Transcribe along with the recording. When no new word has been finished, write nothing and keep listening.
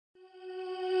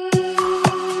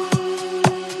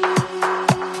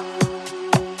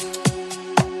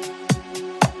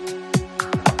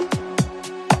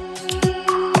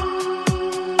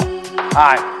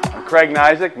Hi, I'm Craig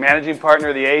Nizick, Managing Partner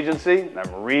of The Agency, and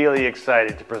I'm really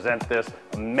excited to present this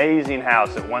amazing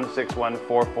house at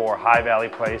 16144 High Valley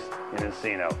Place in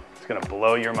Encino. It's going to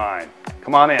blow your mind.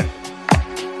 Come on in.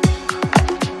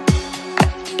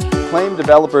 Acclaimed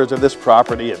developers of this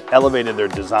property have elevated their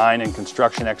design and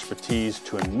construction expertise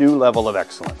to a new level of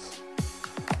excellence.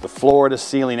 The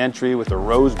floor-to-ceiling entry with a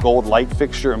rose gold light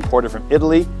fixture imported from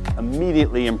Italy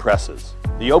immediately impresses.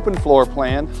 The open floor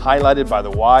plan, highlighted by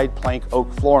the wide plank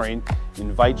oak flooring,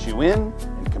 invites you in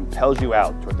and compels you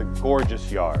out toward the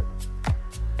gorgeous yard.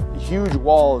 The huge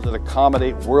walls that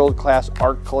accommodate world-class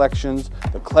art collections,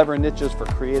 the clever niches for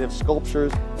creative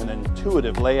sculptures, and an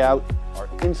intuitive layout are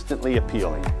instantly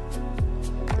appealing.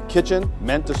 The kitchen,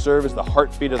 meant to serve as the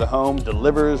heartbeat of the home,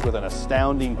 delivers with an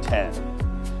astounding 10.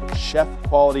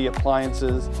 Chef-quality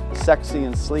appliances, sexy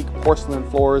and sleek porcelain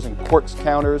floors and quartz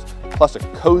counters, plus a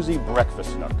cozy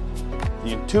breakfast nook.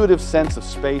 The intuitive sense of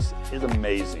space is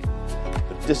amazing.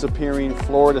 The disappearing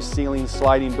floor-to-ceiling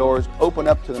sliding doors open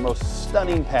up to the most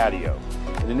stunning patio.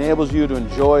 It enables you to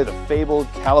enjoy the fabled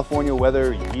California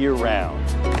weather year-round.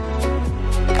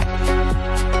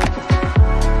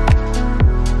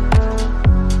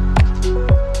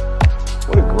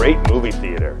 What a great movie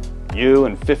theater. You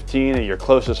and 15 of your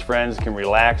closest friends can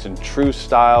relax in true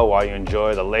style while you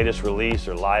enjoy the latest release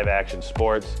or live action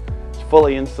sports. It's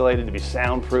fully insulated to be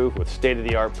soundproof with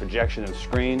state-of-the-art projection and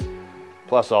screen,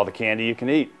 plus all the candy you can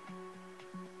eat.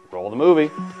 Roll the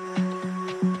movie.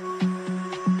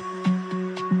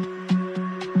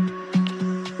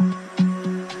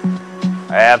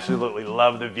 I absolutely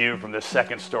love the view from this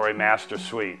second-story master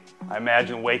suite. I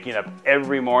imagine waking up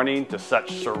every morning to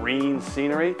such serene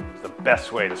scenery is the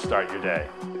best way to start your day.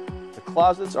 The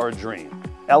closets are a dream.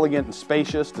 Elegant and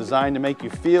spacious, designed to make you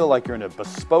feel like you're in a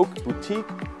bespoke boutique,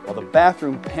 while the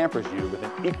bathroom pampers you with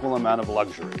an equal amount of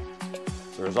luxury.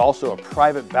 There is also a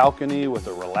private balcony with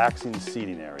a relaxing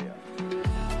seating area.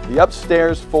 The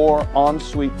upstairs 4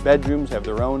 ensuite bedrooms have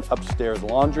their own upstairs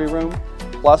laundry room,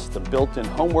 plus the built-in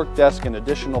homework desk and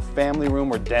additional family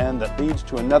room or den that leads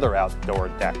to another outdoor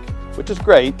deck, which is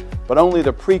great, but only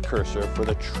the precursor for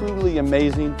the truly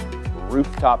amazing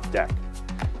rooftop deck.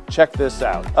 Check this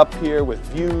out. Up here with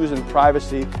views and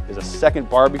privacy is a second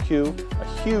barbecue,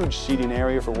 a huge seating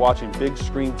area for watching big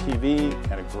screen TV,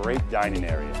 and a great dining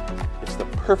area. It's the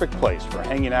perfect place for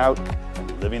hanging out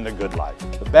and living the good life.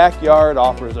 The backyard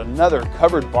offers another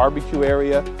covered barbecue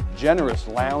area, generous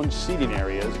lounge seating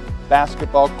areas,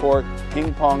 basketball court,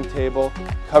 ping pong table,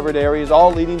 covered areas,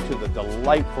 all leading to the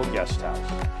delightful guest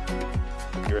house.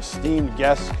 Your esteemed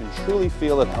guests can truly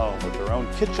feel at home with their own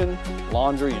kitchen,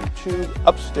 laundry, and 2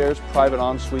 upstairs private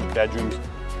ensuite bedrooms,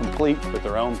 complete with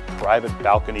their own private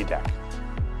balcony deck.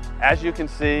 As you can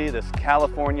see, this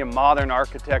California modern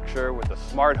architecture with the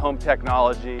smart home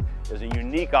technology is a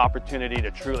unique opportunity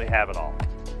to truly have it all.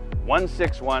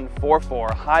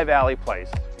 16144 High Valley Place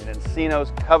in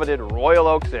Encino's coveted Royal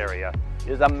Oaks area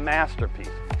is a masterpiece.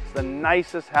 It's the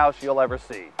nicest house you'll ever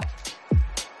see.